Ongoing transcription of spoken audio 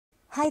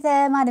Hi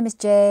there, my name is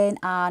Jane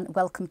and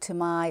welcome to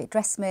my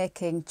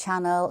dressmaking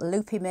channel,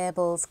 Loopy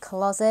Mabel's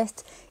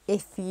Closet.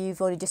 If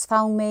you've only just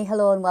found me,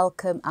 hello and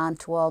welcome, and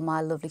to all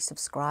my lovely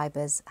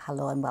subscribers,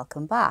 hello and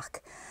welcome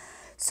back.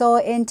 So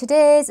in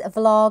today's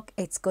vlog,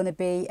 it's going to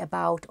be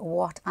about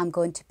what I'm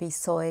going to be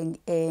sewing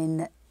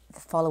in the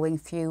following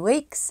few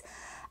weeks.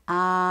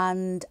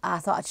 And I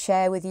thought I'd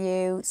share with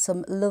you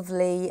some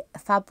lovely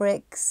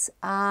fabrics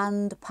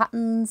and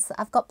patterns that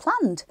I've got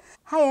planned.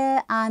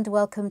 Hiya and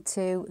welcome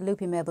to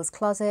Loopy Mabel's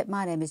Closet.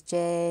 My name is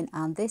Jane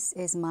and this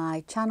is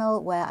my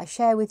channel where I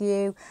share with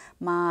you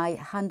my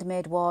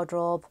handmade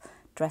wardrobe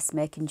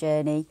dressmaking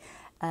journey.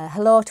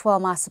 Hello to all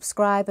my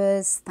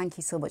subscribers, thank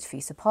you so much for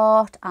your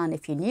support, and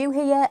if you're new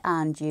here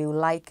and you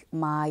like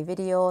my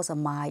videos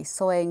and my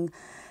sewing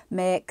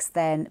makes,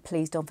 then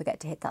please don't forget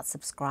to hit that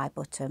subscribe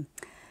button.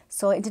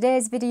 So in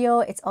today's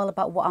video, it's all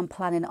about what I'm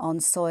planning on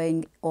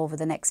sewing over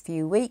the next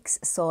few weeks.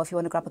 So if you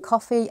want to grab a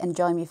coffee and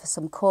join me for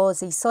some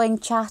cosy sewing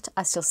chat,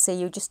 I shall see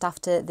you just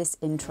after this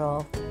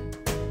intro.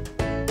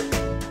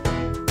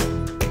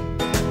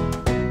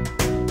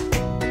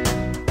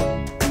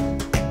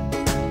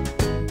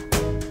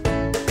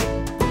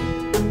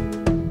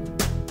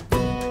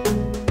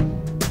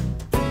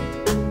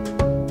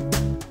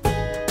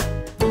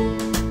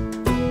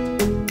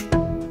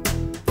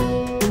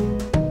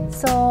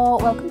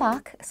 Welcome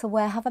back. So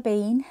where have I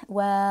been?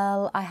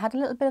 Well, I had a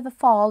little bit of a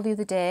fall the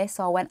other day,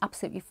 so I went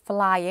absolutely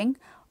flying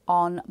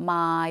on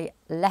my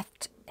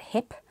left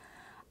hip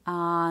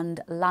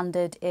and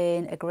landed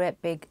in a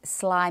great big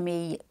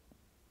slimy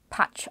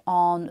patch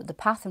on the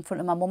path in front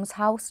of my mum's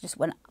house. Just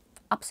went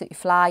absolutely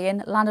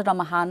flying, landed on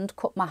my hand,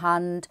 cut my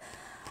hand,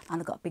 and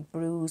I got a big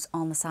bruise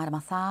on the side of my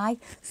thigh.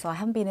 So I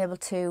haven't been able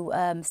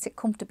to sit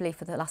comfortably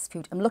for the last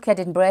few. I'm lucky I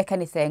didn't break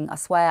anything. I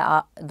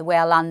swear, the way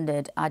I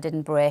landed, I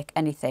didn't break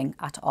anything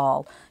at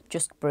all,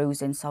 just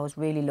bruising. So I was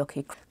really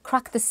lucky.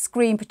 Cracked the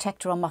screen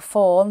protector on my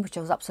phone, which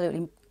I was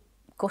absolutely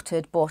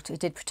gutted, but it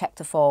did protect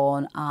the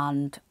phone,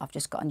 and I've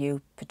just got a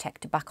new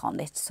protector back on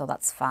it, so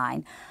that's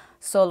fine.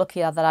 So lucky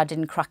that I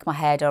didn't crack my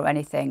head or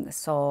anything.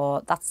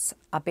 So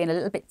I've been a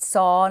little bit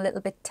sore, a little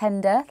bit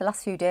tender the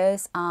last few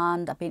days,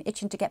 and I've been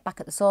itching to get back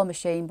at the sewing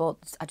machine, but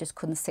I just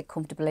couldn't sit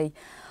comfortably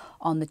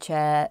on the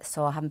chair,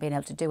 so I haven't been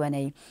able to do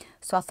any.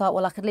 So I thought,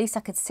 well, at least I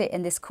could sit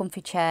in this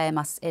comfy chair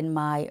in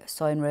my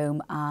sewing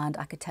room, and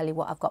I could tell you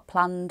what I've got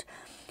planned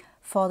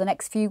for the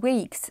next few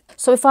weeks.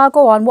 So if I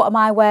go on, what am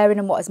I wearing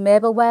and what is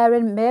Mabel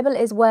wearing? Mabel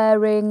is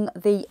wearing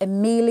the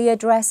Amelia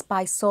dress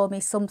by Sew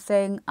Me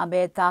Something. I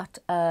made that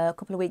a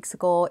couple of weeks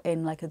ago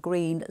in like a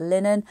green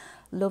linen.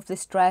 Love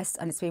this dress,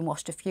 and it's been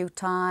washed a few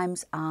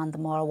times, and the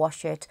more I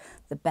wash it,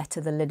 the better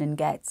the linen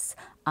gets.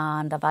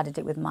 And I've added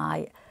it with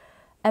my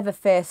ever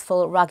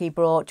faithful raggy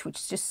brooch,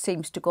 which just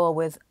seems to go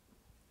with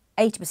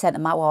 80%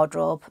 of my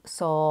wardrobe.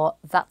 So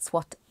that's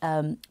what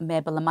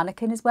Mabel the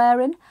mannequin is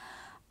wearing.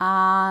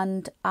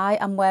 And I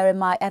am wearing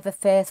my ever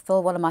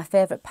faithful, one of my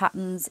favourite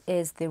patterns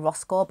is the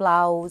Roscoe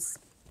blouse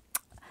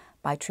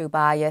by True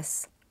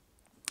Bias,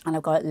 and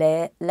I've got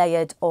it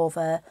layered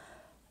over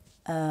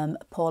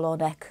polo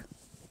neck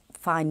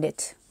fine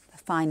knit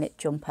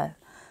jumper.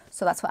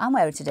 So that's what I'm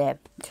wearing today.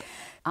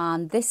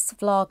 And this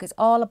vlog is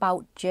all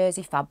about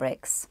jersey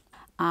fabrics,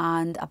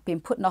 and I've been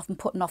putting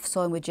off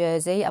sewing with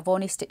jersey. I've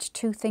only stitched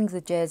two things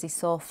with jersey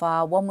so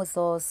far. One was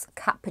those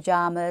cat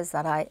pyjamas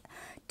that I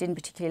didn't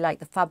particularly like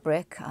the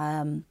fabric.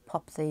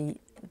 Pop the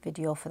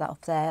video for that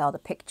up there, or the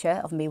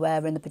picture of me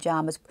wearing the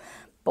pyjamas,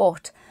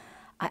 but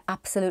I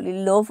absolutely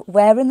love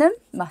wearing them.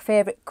 My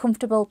favourite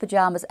comfortable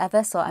pyjamas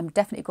ever, so I'm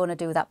definitely going to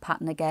do that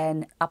pattern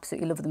again.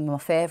 Absolutely love them, my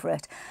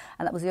favourite.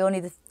 And that was I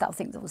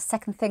think that was the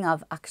second thing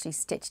I've actually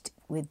stitched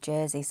with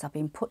jersey, so I've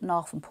been putting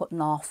off.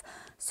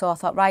 So I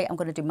thought, right, I'm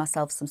going to do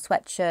myself some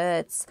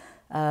sweatshirts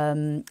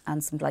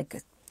and some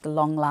like the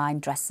long line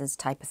dresses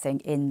type of thing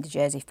in the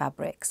jersey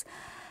fabrics.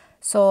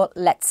 So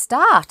let's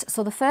start.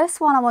 So the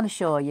first one I want to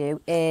show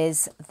you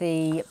is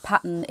the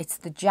pattern. It's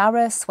the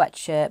Jarrah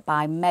sweatshirt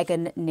by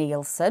Megan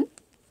Nielsen.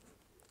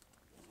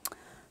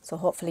 So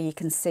hopefully you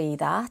can see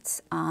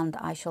that, and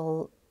I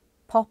shall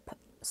pop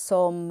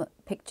some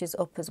pictures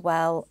up as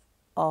well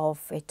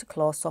of it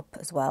close up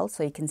as well,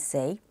 so you can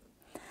see.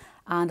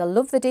 And I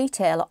love the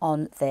detail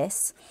on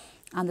this,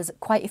 and there's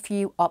quite a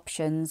few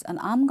options, and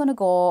I'm going to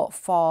go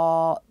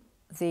for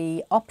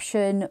the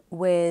option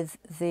with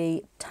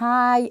the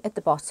tie at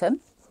the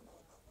bottom.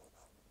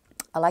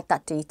 I like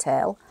that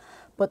detail,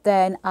 but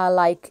then I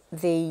like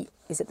the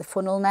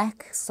funnel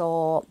neck,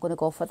 so I'm going to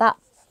go for that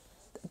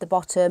at the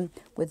bottom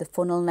with the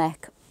funnel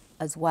neck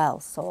as well.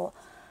 So,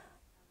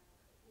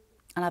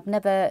 and I've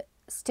never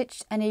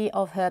stitched any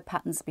of her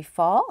patterns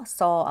before,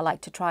 so I like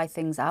to try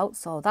things out.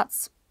 So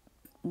that's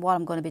what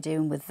I'm going to be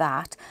doing with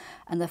that.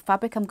 And the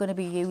fabric I'm going to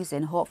be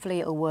using, hopefully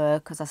it'll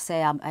work, because I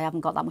say I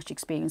haven't got that much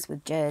experience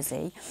with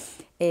jersey,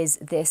 is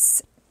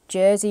this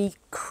jersey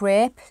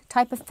crepe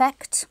type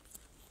effect,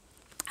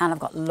 and I've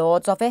got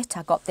loads of it.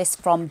 I got this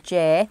from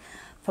Jay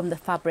from the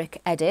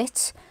Fabric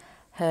Edit,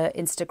 Her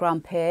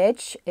Instagram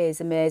page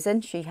is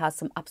amazing. She has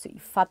some absolutely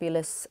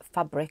fabulous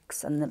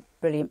fabrics and the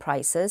brilliant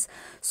prices.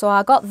 So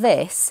I got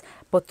this,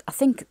 but I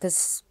think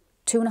there's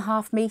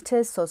 2.5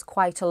 meters, so it's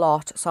quite a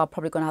lot. So I'm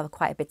probably going to have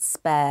quite a bit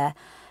spare.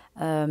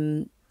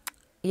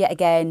 Yet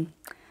again,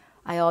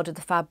 I ordered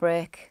the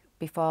fabric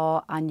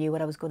before I knew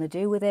what I was going to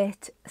do with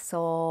it.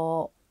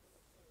 So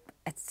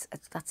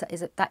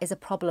that is a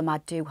problem I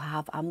do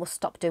have. I must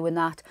stop doing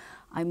that.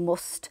 I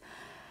must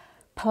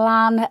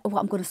plan what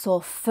I'm going to sew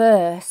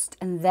first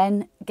and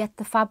then get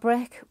the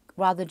fabric,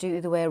 rather than do it the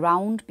other way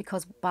around,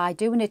 because by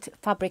doing it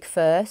fabric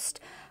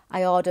first,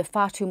 I order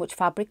far too much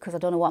fabric because I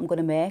don't know what I'm going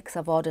to make, because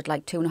I've ordered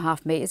like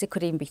 2.5 meters. It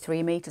could even be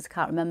 3 meters, I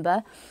can't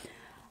remember.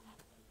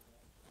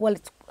 Well,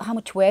 it's how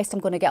much waste I'm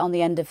going to get on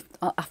the end of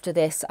after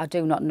this, I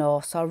do not know.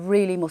 So I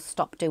really must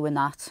stop doing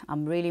that. I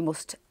really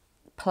must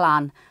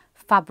plan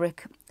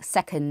fabric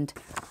second,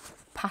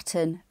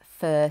 pattern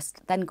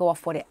first, then go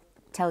off what it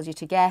tells you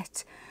to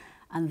get,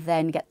 and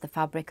then get the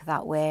fabric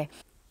that way.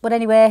 But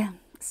anyway,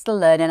 still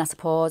learning, I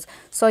suppose.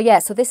 So yeah,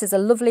 so this is a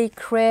lovely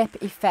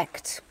crepe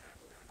effect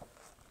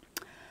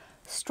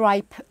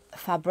stripe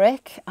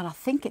fabric, and I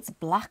think it's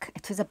black.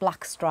 It is a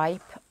black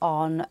stripe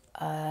on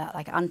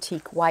like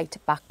antique white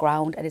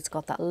background, and it's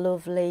got that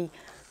lovely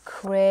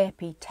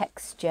crepey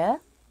texture.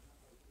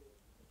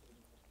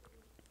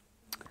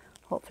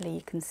 Hopefully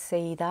you can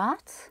see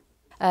that.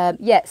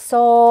 Yeah,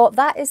 so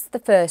that is the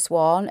first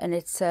one, and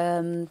it's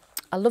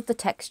I love the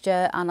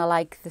texture and I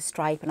like the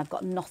stripe, and I've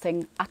got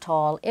nothing at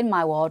all in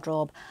my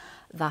wardrobe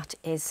that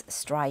is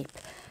stripe.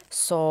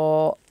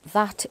 So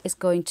that is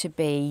going to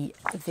be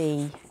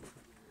the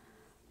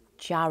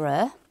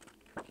Jarrah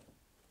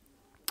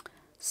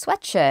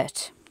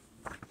sweatshirt.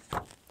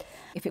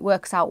 If it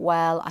works out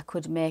well, I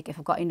could make, if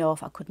I've got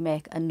enough, I could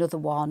make another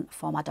one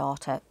for my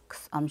daughter,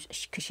 because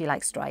she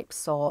likes stripes,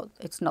 so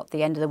it's not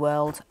the end of the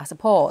world, I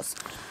suppose.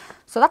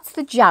 So that's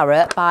the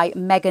Jarrah by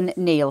Megan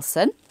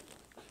Nielsen.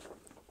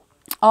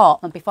 Oh,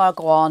 and before I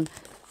go on,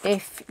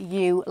 if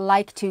you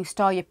like to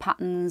store your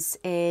patterns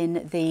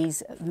in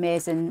these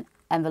amazing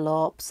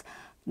envelopes,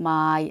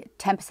 my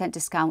 10%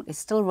 discount is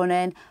still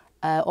running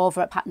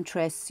over at Pattern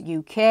Trace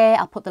UK.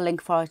 I'll put the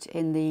link for it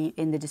in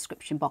the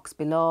description box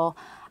below,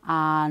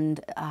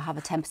 and I have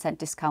a 10%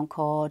 discount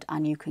code,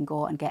 and you can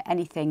go and get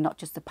anything, not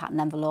just the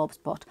pattern envelopes,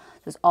 but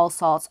there's all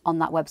sorts on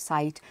that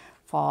website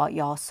for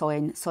your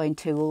sewing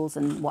tools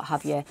and what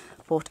have you.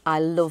 But I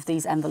love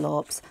these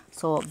envelopes,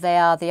 so they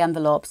are the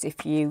envelopes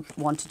if you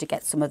wanted to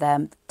get some of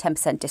them,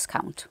 10%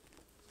 discount.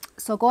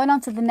 So going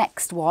on to the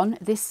next one,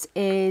 this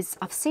is,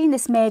 I've seen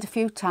this made a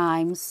few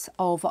times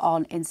over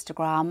on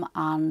Instagram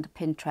and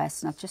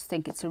Pinterest, and I just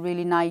think it's a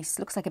really nice,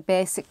 looks like a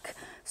basic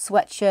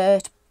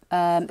sweatshirt,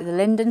 the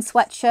Linden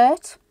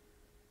sweatshirt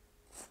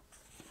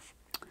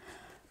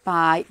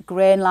by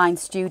Grainline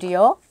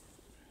Studio.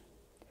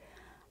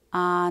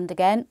 And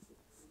again,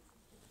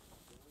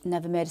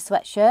 never made a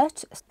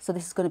sweatshirt, so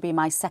this is going to be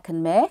my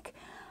second make,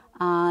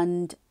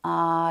 and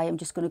I am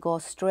just going to go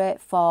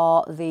straight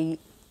for the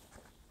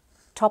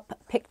top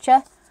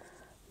picture,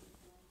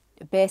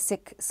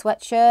 basic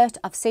sweatshirt.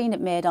 I've seen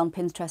it made on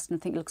Pinterest and I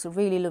think it looks a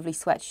really lovely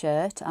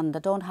sweatshirt, and I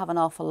don't have an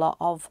awful lot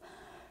of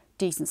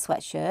decent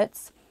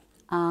sweatshirts,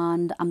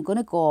 and I'm going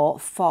to go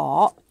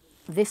for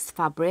this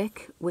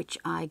fabric, which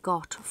I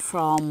got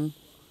from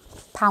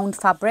Pound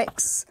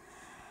Fabrics.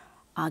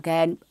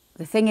 Again,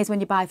 the thing is, when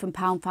you buy from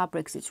Pound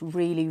Fabrics, it's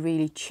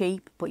really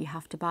cheap, but you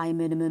have to buy a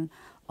minimum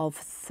of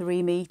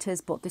 3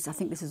 meters. But this, I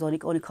think this is only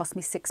cost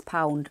me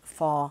 £6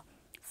 for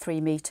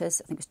 3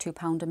 meters. I think it's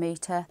 £2 a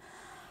meter.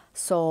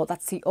 So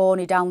that's the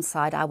only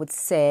downside, I would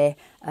say,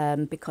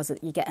 because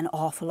you get an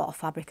awful lot of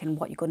fabric, and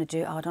what you're going to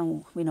do, I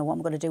don't know what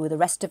I'm going to do with the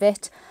rest of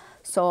it.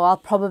 So I'll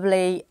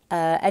probably,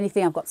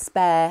 anything I've got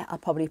spare, I'll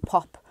probably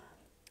pop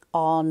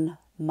on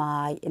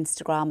my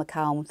Instagram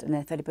account, and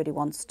if anybody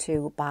wants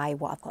to buy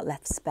what I've got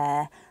left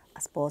spare, I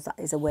suppose that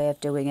is a way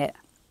of doing it.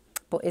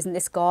 But isn't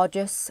this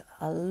gorgeous?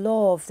 I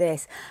love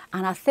this.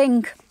 And I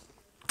think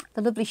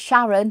the lovely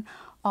Sharon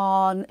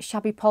on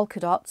Shabby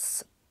Polka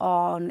Dots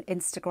on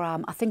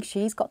Instagram, I think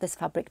she's got this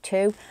fabric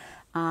too,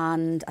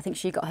 and I think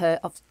she got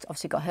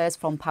obviously got hers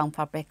from Pound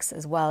Fabrics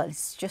as well.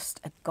 It's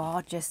just a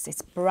gorgeous,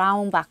 it's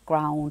brown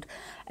background,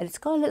 and it's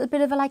got a little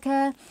bit of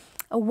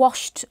a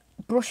washed,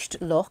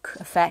 brushed look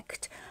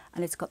effect,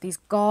 and it's got these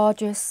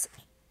gorgeous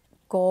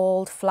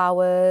gold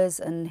flowers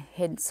and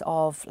hints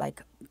of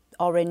like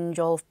orange,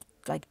 or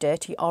like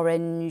dirty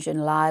orange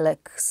and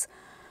lilacs,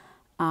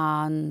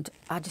 and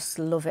I just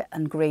love it,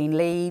 and green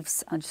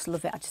leaves. I just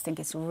love it. I just think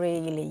it's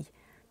really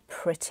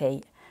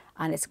pretty,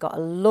 and it's got a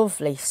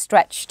lovely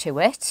stretch to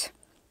it.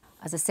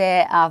 As I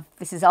say,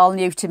 this is all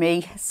new to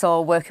me, so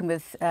working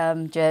with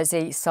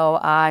jersey, so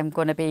I'm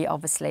going to be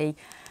obviously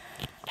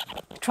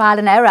trial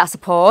and error, I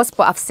suppose,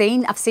 but I've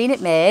seen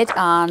it made,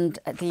 and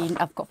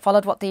I've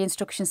followed what the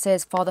instruction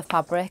says for the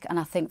fabric, and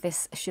I think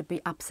this should be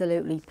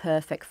absolutely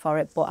perfect for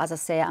it. But as I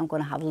say, I'm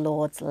going to have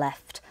loads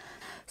left.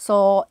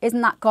 So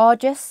isn't that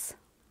gorgeous?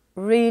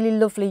 Really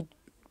lovely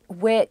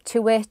weight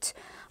to it,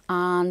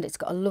 and it's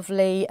got a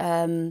lovely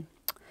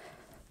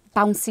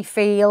bouncy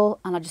feel,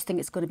 and I just think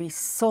it's going to be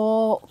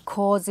so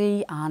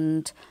cosy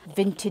and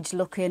vintage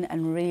looking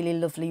and really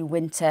lovely a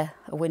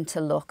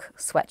winter look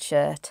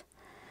sweatshirt.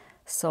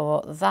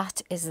 So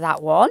that is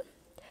that one.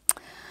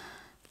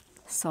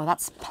 So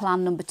that's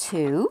plan number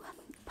 2.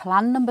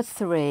 Plan number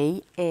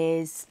 3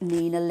 is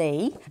Nina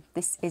Lee.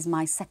 This is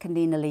my second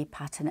Nina Lee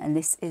pattern, and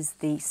this is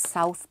the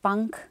South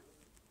Bank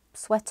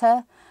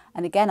sweater.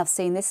 And again, I've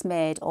seen this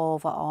made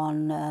over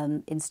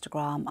on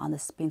Instagram, and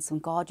there's been some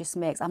gorgeous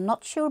makes. I'm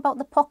not sure about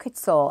the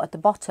pockets though at the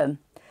bottom.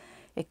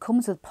 It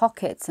comes with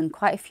pockets, and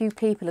quite a few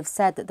people have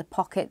said that the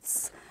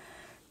pockets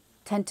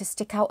tend to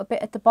stick out a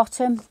bit at the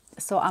bottom.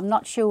 So I'm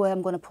not sure where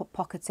I'm going to put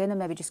pockets in, and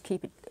maybe just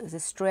keep it as a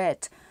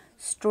straight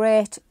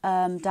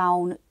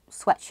down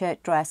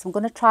sweatshirt dress. I'm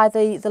going to try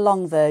the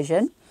long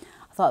version.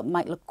 I thought it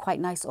might look quite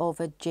nice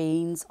over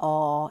jeans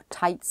or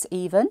tights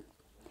even.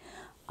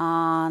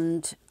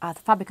 And the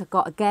fabric I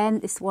got, again,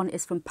 this one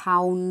is from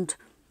Pound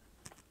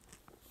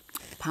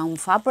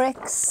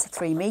Fabrics,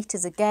 3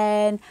 meters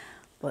again.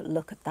 But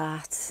look at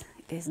that,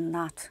 isn't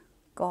that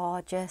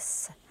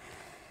gorgeous?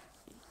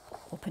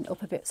 Open it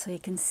up a bit so you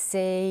can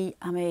see.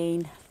 I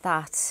mean,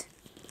 that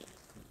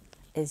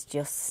is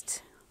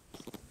just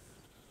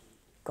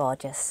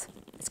gorgeous.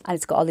 And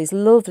it's got all these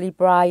lovely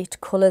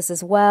bright colours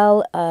as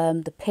well,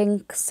 the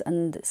pinks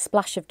and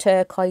splash of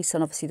turquoise,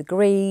 and obviously the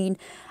green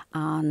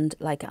and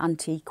like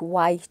antique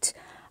white.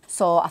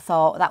 So I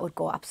thought that would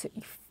go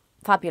absolutely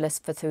fabulous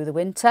for through the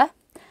winter.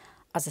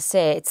 As I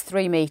say, it's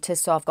 3 meters,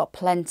 so I've got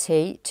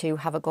plenty to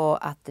have a go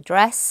at the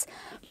dress,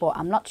 but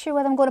I'm not sure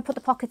whether I'm going to put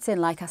the pockets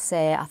in. Like I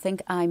say, I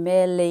think I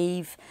may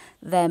leave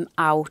them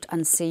out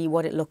and see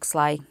what it looks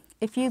like.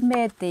 If you've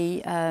made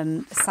the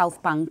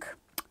South Bank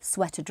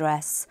sweater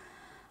dress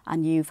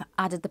and you've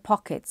added the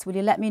pockets, will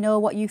you let me know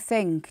what you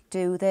think?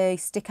 Do they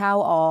stick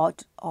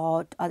out,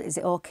 or is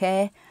it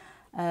okay?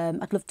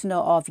 I'd love to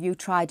know, or have you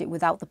tried it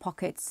without the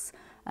pockets?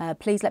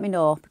 Please let me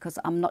know, because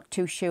I'm not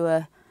too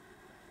sure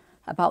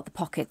about the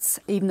pockets.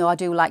 Even though I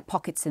do like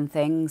pockets in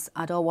things,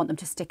 I don't want them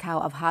to stick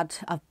out. I've had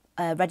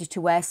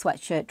ready-to-wear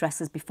sweatshirt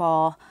dresses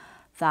before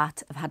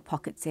that have had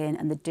pockets in,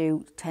 and they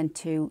do tend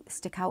to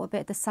stick out a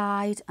bit at the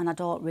side, and I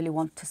don't really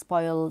want to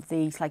spoil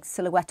the like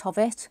silhouette of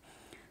it.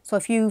 So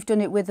if you've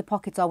done it with the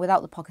pockets or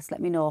without the pockets,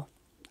 let me know.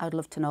 I would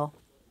love to know.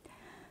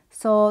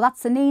 So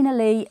that's the Nina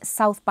Lee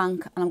South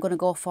Bank, and I'm going to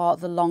go for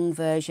the long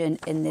version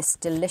in this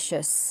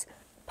delicious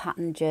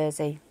pattern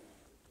jersey.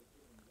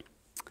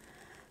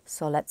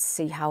 So let's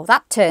see how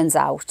that turns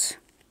out.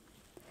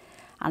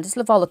 I just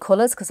love all the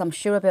colours, because I'm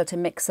sure I'll be able to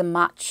mix and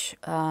match,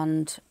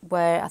 and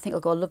where I think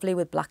it'll go lovely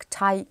with black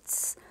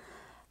tights.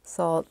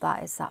 So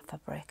that is that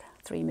fabric,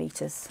 3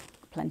 meters,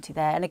 plenty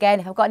there. And again,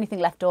 if I've got anything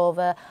left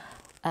over,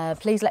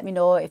 please let me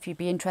know if you'd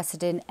be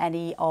interested in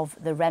any of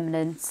the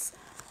remnants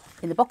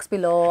in the box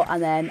below,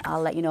 and then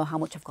I'll let you know how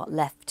much I've got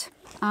left.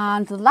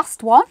 And the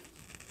last one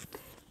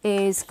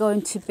is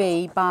going to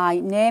be by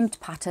Named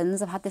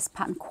Patterns. I've had this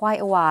pattern quite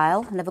a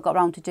while, I never got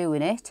around to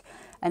doing it,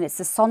 and it's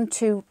the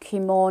Sontu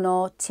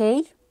Kimono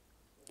Tee.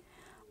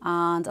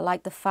 And I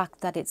like the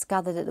fact that it's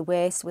gathered at the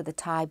waist with a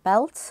tie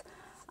belt,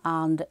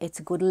 and it's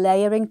a good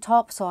layering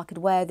top, so I could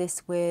wear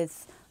this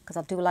with, because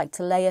I do like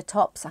to layer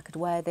tops, I could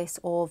wear this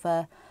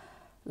over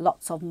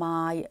lots of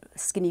my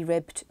skinny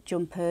ribbed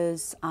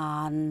jumpers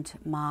and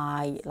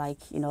my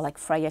like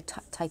Freya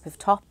type of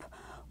top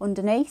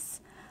underneath.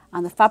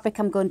 And the fabric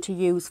I'm going to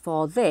use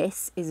for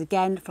this is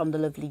again from the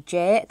lovely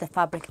J, the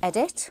Fabric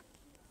Edit.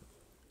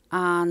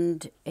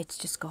 And it's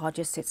just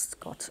gorgeous. It's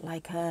got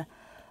like a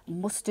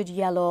mustard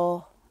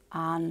yellow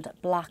and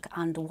black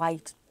and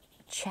white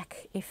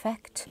check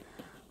effect.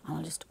 And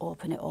I'll just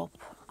open it up.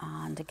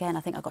 And again, I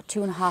think I've got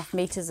 2.5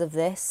 meters of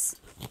this.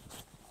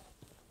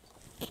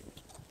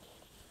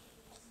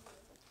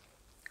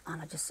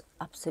 And I just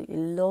absolutely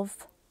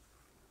love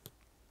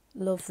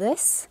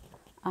this.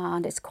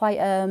 And it's quite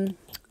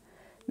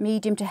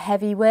medium to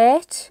heavy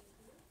weight,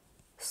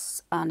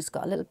 and it's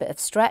got a little bit of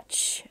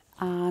stretch,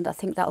 and I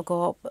think that'll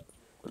go up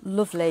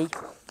lovely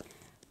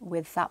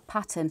with that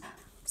pattern.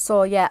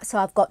 So yeah, so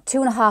I've got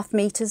 2.5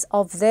 meters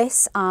of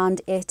this,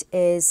 and it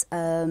is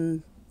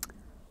a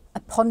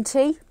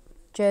ponte,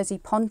 jersey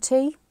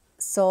ponte.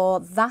 So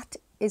that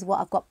is what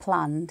I've got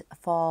planned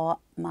for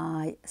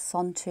my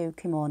Sontu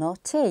Kimono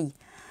Tee.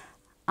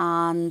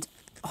 And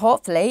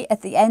hopefully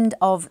at the end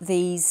of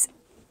these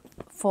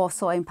 4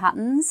 sewing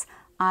patterns,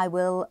 I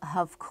will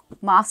have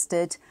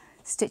mastered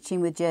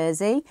stitching with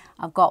jersey.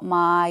 I've got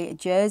my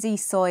jersey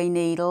sewing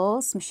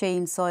needles,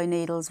 machine sewing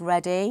needles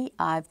ready.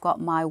 I've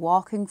got my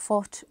walking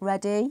foot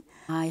ready.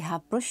 I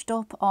have brushed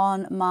up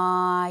on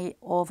my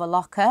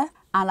overlocker,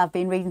 and I've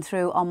been reading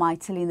through on my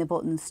Tilly and the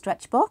Buttons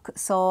stretch book.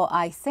 So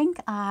I think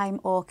I'm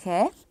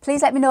okay.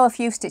 Please let me know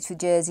if you've stitched with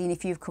jersey and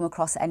if you've come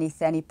across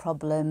any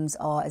problems,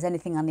 or is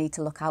anything I need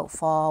to look out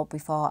for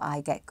before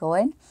I get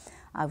going.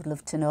 I would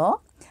love to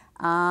know.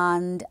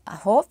 And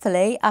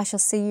hopefully I shall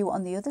see you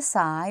on the other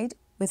side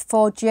with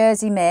 4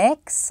 jersey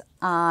makes,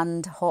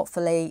 and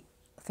hopefully,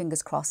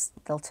 fingers crossed,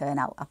 they'll turn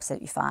out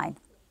absolutely fine.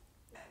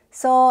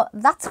 So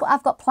that's what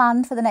I've got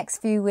planned for the next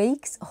few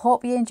weeks.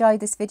 Hope you enjoyed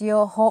this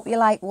video. Hope you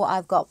like what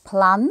I've got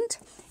planned.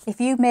 If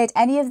you've made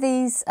any of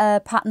these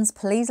patterns,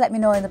 please let me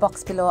know in the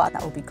box below.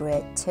 That would be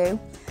great too.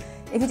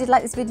 If you did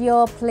like this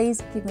video,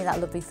 please give me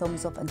that lovely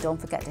thumbs up and don't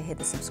forget to hit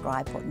the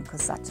subscribe button,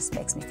 because that just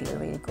makes me feel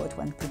really good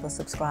when people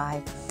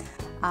subscribe.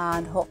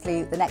 And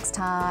hopefully the next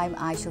time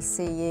I shall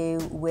see you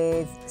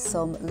with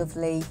some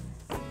lovely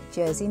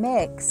jersey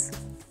makes.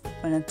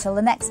 And until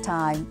the next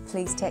time,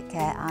 please take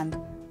care and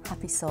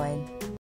happy sewing.